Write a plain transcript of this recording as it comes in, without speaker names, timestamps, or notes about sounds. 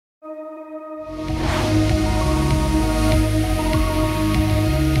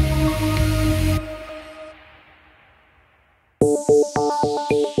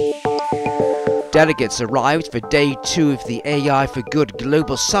Delegates arrived for Day 2 of the AI for Good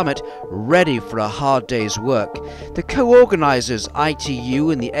Global Summit, ready for a hard day's work. The co-organisers,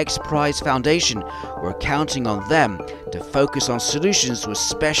 ITU and the X Prize Foundation, were counting on them to focus on solutions with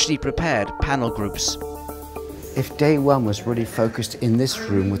specially prepared panel groups. If Day 1 was really focused in this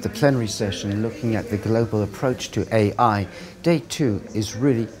room with the plenary session looking at the global approach to AI, Day 2 is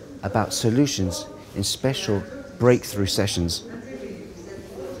really about solutions in special breakthrough sessions.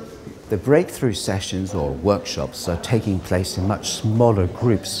 The breakthrough sessions or workshops are taking place in much smaller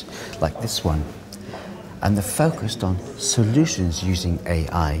groups like this one, and they're focused on solutions using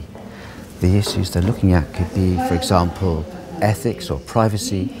AI. The issues they're looking at could be, for example, ethics or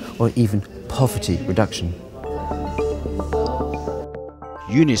privacy, or even poverty reduction.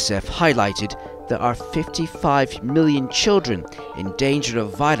 UNICEF highlighted there are 55 million children in danger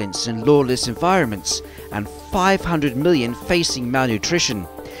of violence in lawless environments and 500 million facing malnutrition.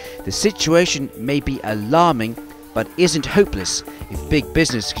 The situation may be alarming, but isn't hopeless if big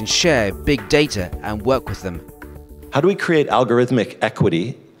business can share big data and work with them. How do we create algorithmic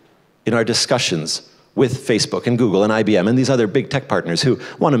equity in our discussions with Facebook and Google and IBM and these other big tech partners who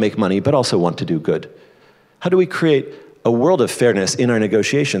want to make money but also want to do good? How do we create a world of fairness in our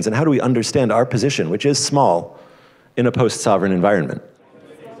negotiations, and how do we understand our position, which is small, in a post-sovereign environment?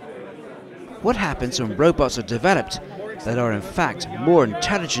 What happens when robots are developed that are in fact more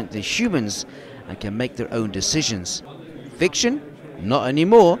intelligent than humans and can make their own decisions? Fiction? Not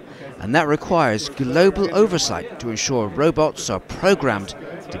anymore, and that requires global oversight to ensure robots are programmed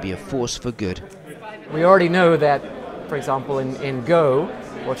to be a force for good. We already know that, for example, in Go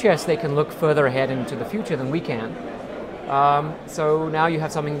or chess, they can look further ahead into the future than we can. So now you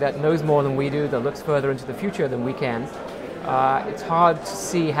have something that knows more than we do, that looks further into the future than we can. It's hard to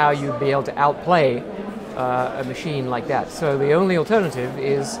see how you'd be able to outplay a machine like that. So the only alternative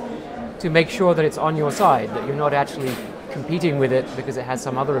is to make sure that it's on your side, that you're not actually competing with it because it has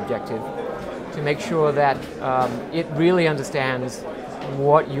some other objective, to make sure that it really understands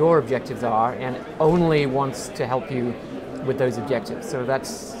what your objectives are and only wants to help you with those objectives. So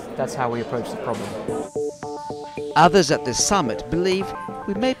that's how we approach the problem. Others at this summit believe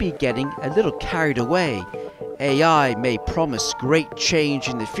we may be getting a little carried away. AI may promise great change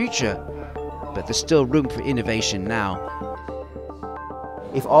in the future, but there's still room for innovation now.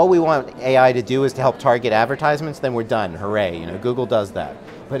 If all we want AI to do is to help target advertisements, then we're done. Hooray, you know, Google does that.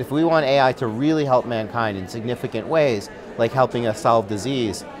 But if we want AI to really help mankind in significant ways, like helping us solve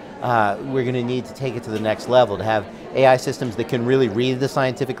disease, we're going to need to take it to the next level, to have AI systems that can really read the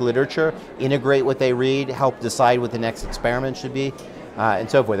scientific literature, integrate what they read, help decide what the next experiment should be,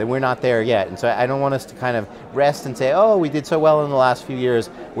 and so forth. And we're not there yet. And so I don't want us to kind of rest and say, oh, we did so well in the last few years,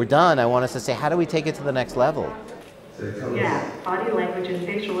 we're done. I want us to say, how do we take it to the next level? Yeah, body language and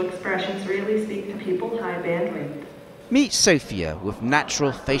facial expressions really speak to people high bandwidth. Meet Sophia, with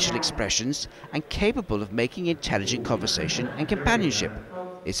natural facial expressions and capable of making intelligent conversation and companionship.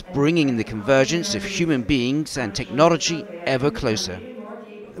 It's bringing the convergence of human beings and technology ever closer.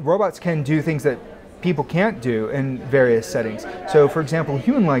 Robots can do things that people can't do in various settings. So, for example, a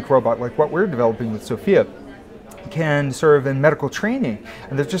human-like robot, like what we're developing with Sophia, can serve in medical training.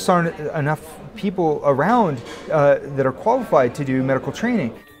 And there just aren't enough people around that are qualified to do medical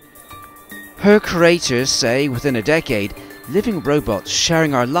training. Her creators say within a decade, living robots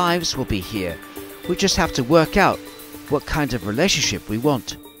sharing our lives will be here. We just have to work out what kind of relationship we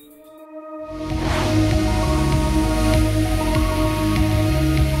want.